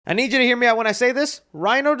I need you to hear me out when I say this.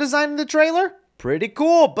 Rhino design in the trailer? Pretty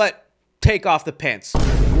cool, but take off the pants.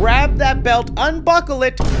 Grab that belt, unbuckle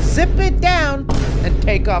it, zip it down, and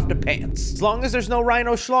take off the pants. As long as there's no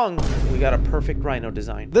Rhino schlong, we got a perfect Rhino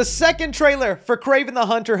design. The second trailer for Kraven the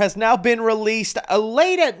Hunter has now been released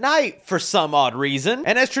late at night for some odd reason.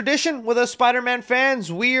 And as tradition with us Spider-Man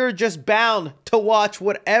fans, we're just bound to watch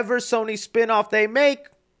whatever Sony spin-off they make.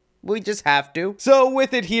 We just have to. So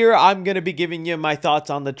with it here, I'm going to be giving you my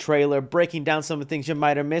thoughts on the trailer, breaking down some of the things you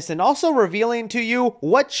might have missed, and also revealing to you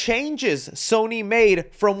what changes Sony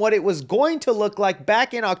made from what it was going to look like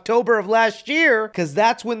back in October of last year, because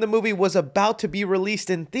that's when the movie was about to be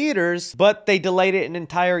released in theaters, but they delayed it an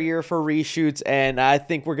entire year for reshoots, and I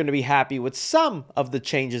think we're going to be happy with some of the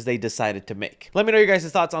changes they decided to make. Let me know your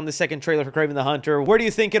guys' thoughts on the second trailer for Kraven the Hunter. Where do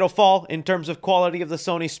you think it'll fall in terms of quality of the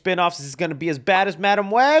Sony spin-offs? Is it going to be as bad as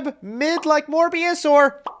Madam Web? Mid like Morbius,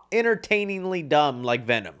 or entertainingly dumb like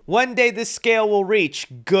Venom? One day this scale will reach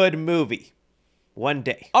good movie. One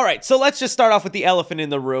day. All right, so let's just start off with the elephant in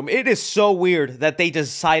the room. It is so weird that they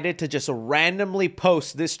decided to just randomly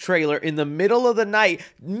post this trailer in the middle of the night,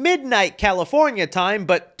 midnight California time,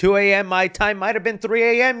 but 2 a.m. my time might have been 3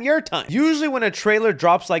 a.m. your time. Usually when a trailer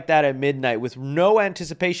drops like that at midnight with no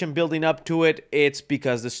anticipation building up to it, it's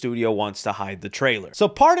because the studio wants to hide the trailer. So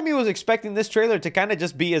part of me was expecting this trailer to kind of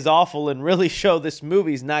just be as awful and really show this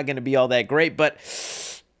movie's not going to be all that great, but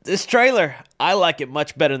this trailer, I like it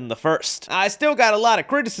much better than the first. I still got a lot of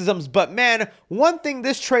criticisms, but man, one thing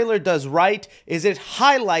this trailer does right is it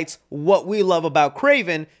highlights what we love about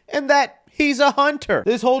Kraven, and that he's a hunter.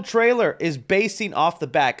 This whole trailer is basing off the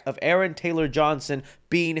back of Aaron Taylor Johnson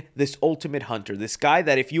being this ultimate hunter. This guy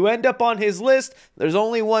that if you end up on his list, there's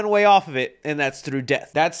only one way off of it, and that's through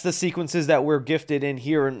death. That's the sequences that we're gifted in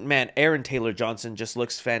here, and man, Aaron Taylor Johnson just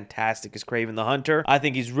looks fantastic as Kraven the Hunter. I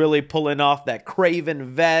think he's really pulling off that Kraven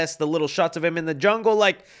vest, the little shots of him in the jungle,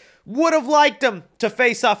 like, would have liked him to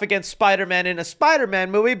face off against Spider-Man in a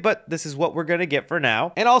Spider-Man movie, but this is what we're gonna get for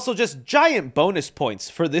now. And also just giant bonus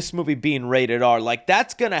points for this movie being rated R. Like,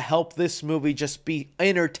 that's gonna help this movie just be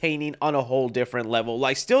entertaining on a whole different level.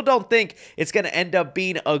 I still don't think it's gonna end up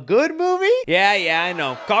being a good movie. Yeah, I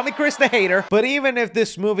know. Call me Chris the Hater. But even if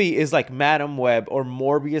this movie is like Madam Web or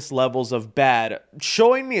Morbius levels of bad,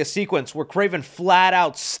 showing me a sequence where Kraven flat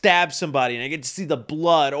out stabs somebody and I get to see the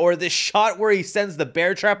blood, or this shot where he sends the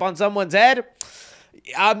bear trap on someone's head,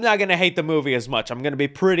 I'm not going to hate the movie as much. I'm going to be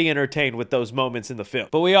pretty entertained with those moments in the film.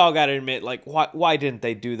 But we all got to admit, like, why didn't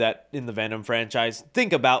they do that in the Venom franchise?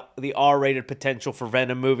 Think about the R-rated potential for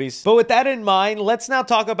Venom movies. But with that in mind, let's now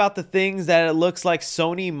talk about the things that it looks like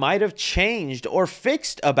Sony might have changed or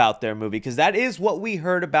fixed about their movie, because that is what we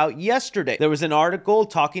heard about yesterday. There was an article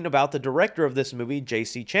talking about the director of this movie,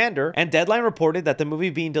 J.C. Chander, and Deadline reported that the movie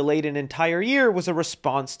being delayed an entire year was a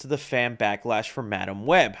response to the fan backlash for Madam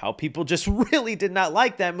Web, how people just really did not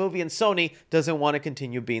like that movie, and Sony doesn't want to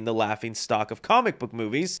continue being the laughing stock of comic book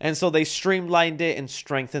movies, and so they streamlined it and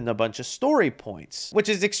strengthened a bunch of story points, which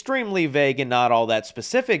is extremely vague and not all that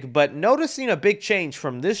specific. But noticing a big change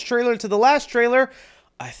from this trailer to the last trailer,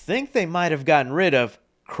 I think they might have gotten rid of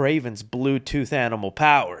Kraven's Bluetooth animal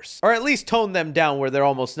powers, or at least toned them down where they're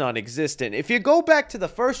almost non-existent. If you go back to the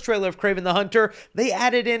first trailer of Kraven the Hunter, they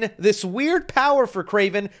added in this weird power for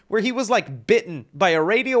Kraven where he was like bitten by a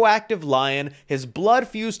radioactive lion, his blood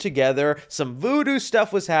fused together, some voodoo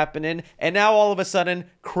stuff was happening, and now all of a sudden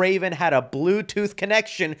Kraven had a Bluetooth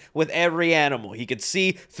connection with every animal. He could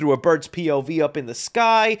see through a bird's POV up in the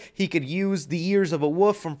sky, he could use the ears of a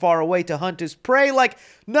wolf from far away to hunt his prey. Like,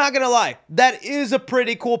 not gonna lie, that is a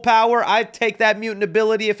pretty cool power. I'd take that mutant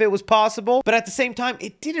ability if it was possible. But at the same time,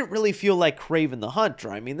 it didn't really feel like Kraven the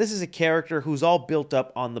Hunter. I mean, this is a character who's all built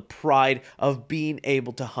up on the pride of being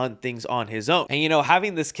able to hunt things on his own. And you know,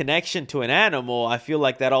 having this connection to an animal, I feel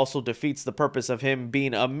like that also defeats the purpose of him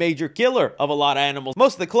being a major killer of a lot of animals.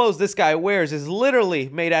 Most of the clothes this guy wears is literally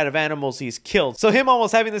made out of animals he's killed. So him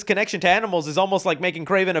almost having this connection to animals is almost like making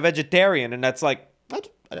Kraven a vegetarian, and that's like,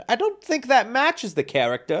 I don't think that matches the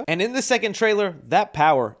character. And in the second trailer, that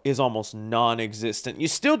power is almost non-existent. You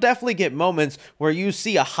still definitely get moments where you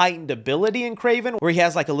see a heightened ability in Kraven, where he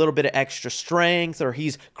has like a little bit of extra strength, or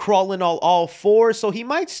he's crawling all fours, so he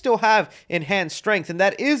might still have enhanced strength, and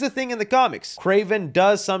that is a thing in the comics. Kraven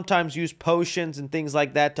does sometimes use potions and things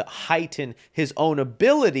like that to heighten his own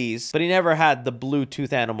abilities, but he never had the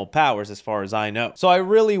Bluetooth animal powers as far as I know. So I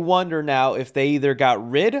really wonder now if they either got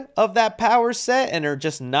rid of that power set and are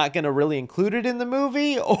just not going to really include it in the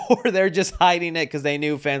movie, or they're just hiding it because they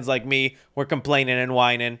knew fans like me were complaining and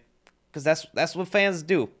whining, because that's what fans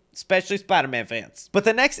do. especially Spider-Man fans. But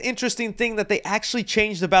the next interesting thing that they actually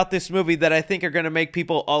changed about this movie that I think are going to make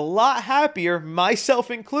people a lot happier,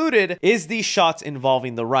 myself included, is these shots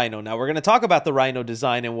involving the Rhino. Now, we're going to talk about the Rhino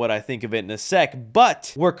design and what I think of it in a sec,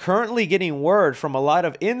 but we're currently getting word from a lot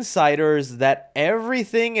of insiders that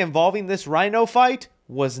everything involving this Rhino fight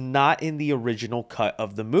was not in the original cut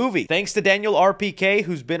of the movie. Thanks to Daniel RPK,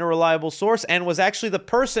 who's been a reliable source and was actually the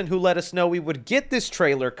person who let us know we would get this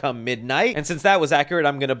trailer come midnight. And since that was accurate,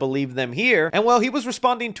 I'm gonna believe them here. And well, he was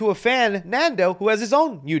responding to a fan, Nando, who has his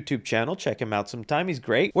own YouTube channel. Check him out sometime, he's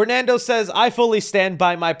great. Where Nando says, I fully stand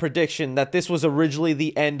by my prediction that this was originally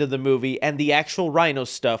the end of the movie and the actual Rhino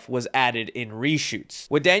stuff was added in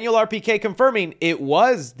reshoots. With Daniel RPK confirming it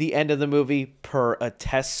was the end of the movie per a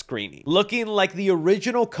test screening. Looking like the original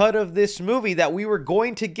cut of this movie that we were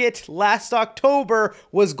going to get last October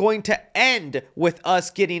was going to end with us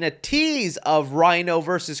getting a tease of Rhino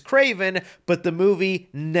versus Kraven, but the movie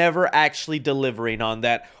never actually delivering on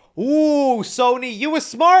that. Ooh, Sony, you were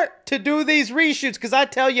smart to do these reshoots, because I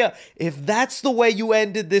tell you, if that's the way you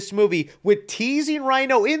ended this movie, with teasing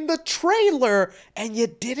Rhino in the trailer, and you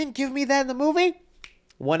didn't give me that in the movie,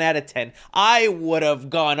 1 out of 10. I would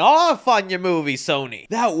have gone off on your movie, Sony.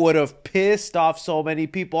 That would have pissed off so many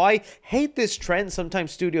people. I hate this trend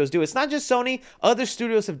sometimes studios do. It's not just Sony. Other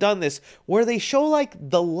studios have done this, where they show like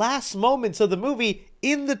the last moments of the movie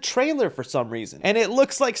in the trailer for some reason. And it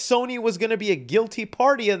looks like Sony was going to be a guilty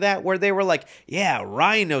party of that, where they were like, yeah,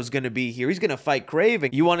 Rhino's going to be here. He's going to fight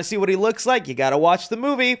Kraven. You want to see what he looks like? You got to watch the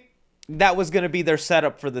movie. That was going to be their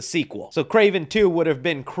setup for the sequel. So Kraven 2 would have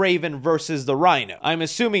been Kraven versus the Rhino. I'm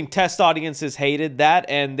assuming test audiences hated that,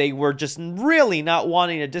 and they were just really not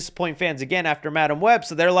wanting to disappoint fans again after Madam Web,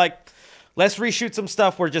 so they're like, let's reshoot some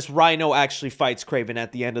stuff where just Rhino actually fights Kraven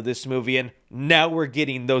at the end of this movie, and now we're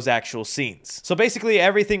getting those actual scenes. So basically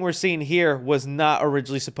everything we're seeing here was not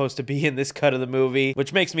originally supposed to be in this cut of the movie,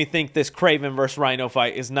 which makes me think this Kraven versus Rhino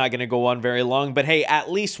fight is not going to go on very long, but hey, at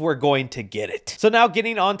least we're going to get it. So now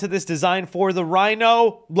getting onto this design for the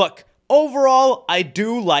Rhino, look, overall, I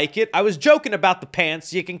do like it. I was joking about the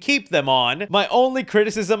pants. You can keep them on. My only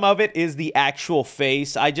criticism of it is the actual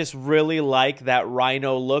face. I just really like that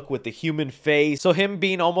Rhino look with the human face. So him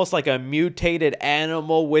being almost like a mutated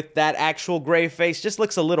animal with that actual gray face just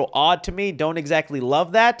looks a little odd to me. Don't exactly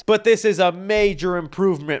love that. But this is a major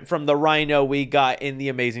improvement from the Rhino we got in The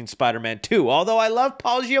Amazing Spider-Man 2. Although I love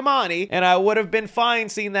Paul Giamatti, and I would have been fine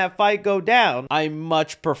seeing that fight go down, I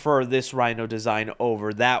much prefer this Rhino design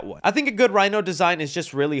over that one. I think a good Rhino design is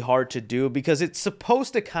just really hard to do because it's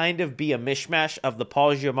supposed to kind of be a mishmash of the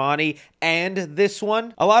Paul Giamatti and this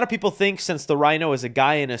one. A lot of people think since the Rhino is a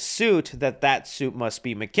guy in a suit that that suit must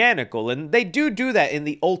be mechanical, and they do that in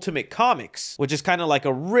the Ultimate Comics, which is kind of like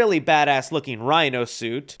a really badass looking Rhino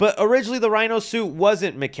suit. But originally the Rhino suit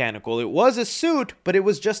wasn't mechanical. It was a suit, but it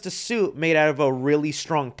was just a suit made out of a really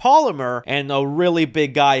strong polymer and a really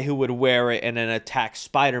big guy who would wear it and then attack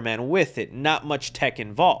Spider-Man with it. Not much tech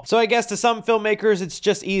involved. So I guess to some filmmakers, it's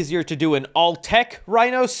just easier to do an all-tech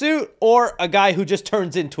Rhino suit or a guy who just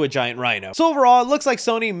turns into a giant Rhino. So overall, it looks like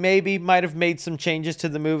Sony maybe might have made some changes to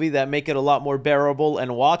the movie that make it a lot more bearable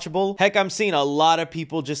and watchable. Heck, I'm seeing a lot of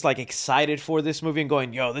people just like excited for this movie and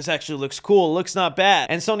going, yo, this actually looks cool, looks not bad.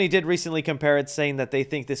 And Sony did recently compare it, saying that they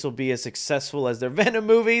think this will be as successful as their Venom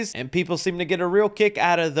movies, and people seem to get a real kick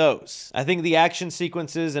out of those. I think the action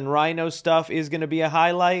sequences and Rhino stuff is going to be a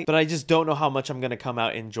highlight, but I just don't know how much I'm going to come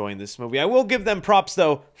out enjoying this movie. I will give them props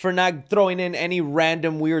though for not throwing in any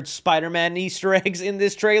random weird Spider-Man Easter eggs in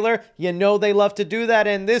this trailer. You know they love to do that,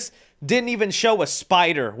 and this didn't even show a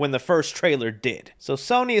spider when the first trailer did. So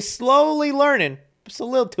Sony is slowly learning. It's a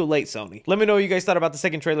little too late, Sony. Let me know what you guys thought about the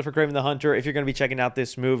second trailer for Kraven the Hunter. If you're going to be checking out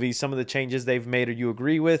this movie, some of the changes they've made or you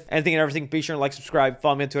agree with, anything and everything, be sure to like, subscribe,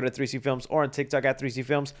 follow me on Twitter at 3C Films or on TikTok at 3C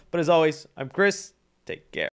Films. But as always, I'm Chris. Take care.